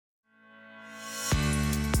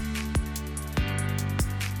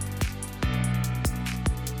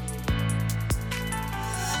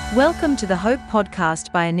Welcome to the Hope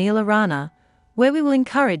Podcast by Anil Arana, where we will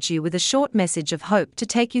encourage you with a short message of hope to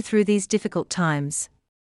take you through these difficult times.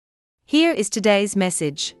 Here is today's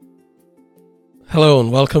message. Hello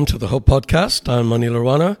and welcome to the Hope Podcast. I'm Anil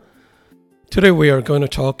Arana. Today we are going to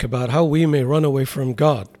talk about how we may run away from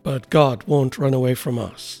God, but God won't run away from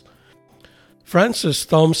us. Francis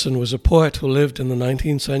Thompson was a poet who lived in the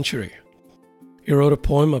 19th century. He wrote a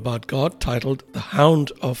poem about God titled The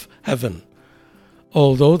Hound of Heaven.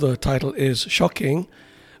 Although the title is shocking,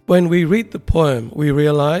 when we read the poem, we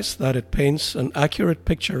realize that it paints an accurate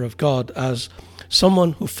picture of God as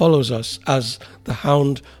someone who follows us as the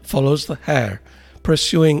hound follows the hare,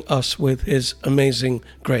 pursuing us with his amazing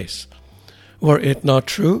grace. Were it not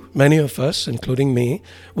true, many of us, including me,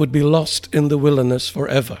 would be lost in the wilderness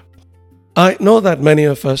forever. I know that many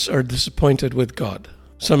of us are disappointed with God,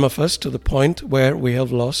 some of us to the point where we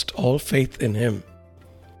have lost all faith in Him.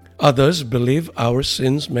 Others believe our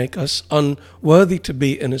sins make us unworthy to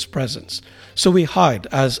be in His presence, so we hide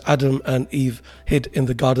as Adam and Eve hid in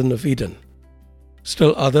the Garden of Eden.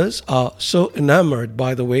 Still others are so enamored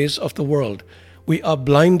by the ways of the world, we are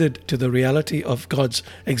blinded to the reality of God's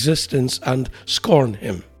existence and scorn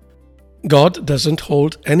Him. God doesn't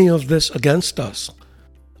hold any of this against us.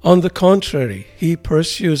 On the contrary, He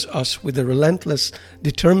pursues us with the relentless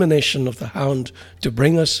determination of the hound to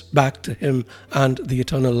bring us back to Him and the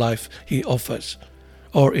eternal life He offers.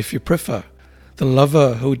 Or, if you prefer, the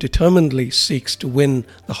lover who determinedly seeks to win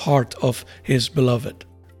the heart of his beloved.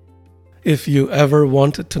 If you ever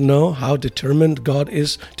wanted to know how determined God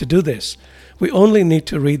is to do this, we only need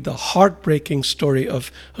to read the heartbreaking story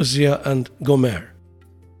of Hosea and Gomer.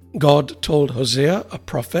 God told Hosea, a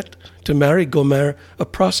prophet, to marry Gomer, a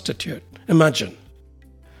prostitute. Imagine.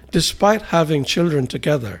 Despite having children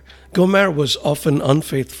together, Gomer was often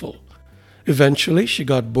unfaithful. Eventually, she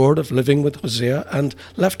got bored of living with Hosea and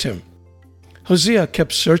left him. Hosea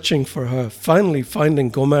kept searching for her, finally finding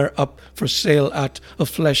Gomer up for sale at a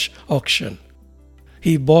flesh auction.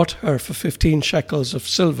 He bought her for 15 shekels of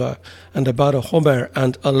silver and about a homer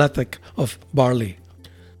and a lethek of barley.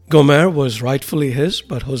 Gomer was rightfully his,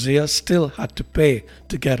 but Hosea still had to pay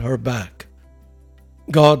to get her back.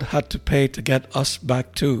 God had to pay to get us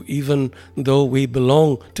back too, even though we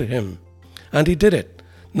belong to Him. And He did it,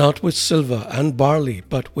 not with silver and barley,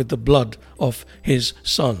 but with the blood of His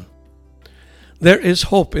Son. There is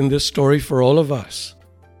hope in this story for all of us.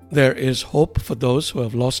 There is hope for those who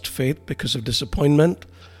have lost faith because of disappointment,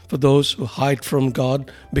 for those who hide from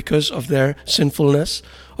God because of their sinfulness,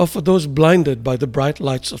 or for those blinded by the bright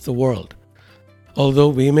lights of the world. Although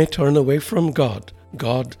we may turn away from God,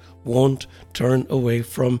 God won't turn away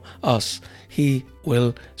from us. He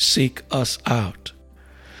will seek us out.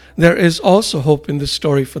 There is also hope in this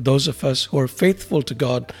story for those of us who are faithful to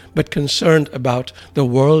God but concerned about the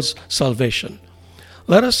world's salvation.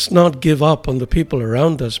 Let us not give up on the people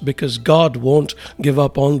around us because God won't give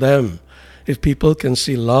up on them. If people can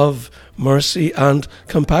see love, mercy, and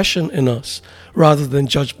compassion in us, rather than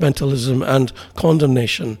judgmentalism and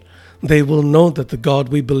condemnation, they will know that the God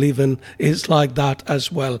we believe in is like that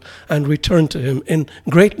as well and return to Him in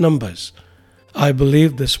great numbers. I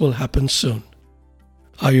believe this will happen soon.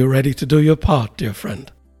 Are you ready to do your part, dear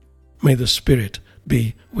friend? May the Spirit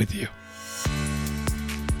be with you.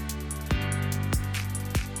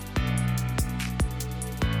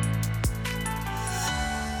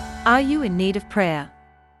 Are you in need of prayer?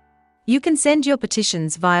 You can send your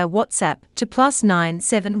petitions via WhatsApp to +9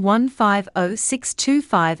 7150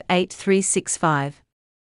 625 8365.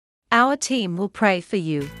 Our team will pray for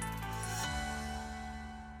you.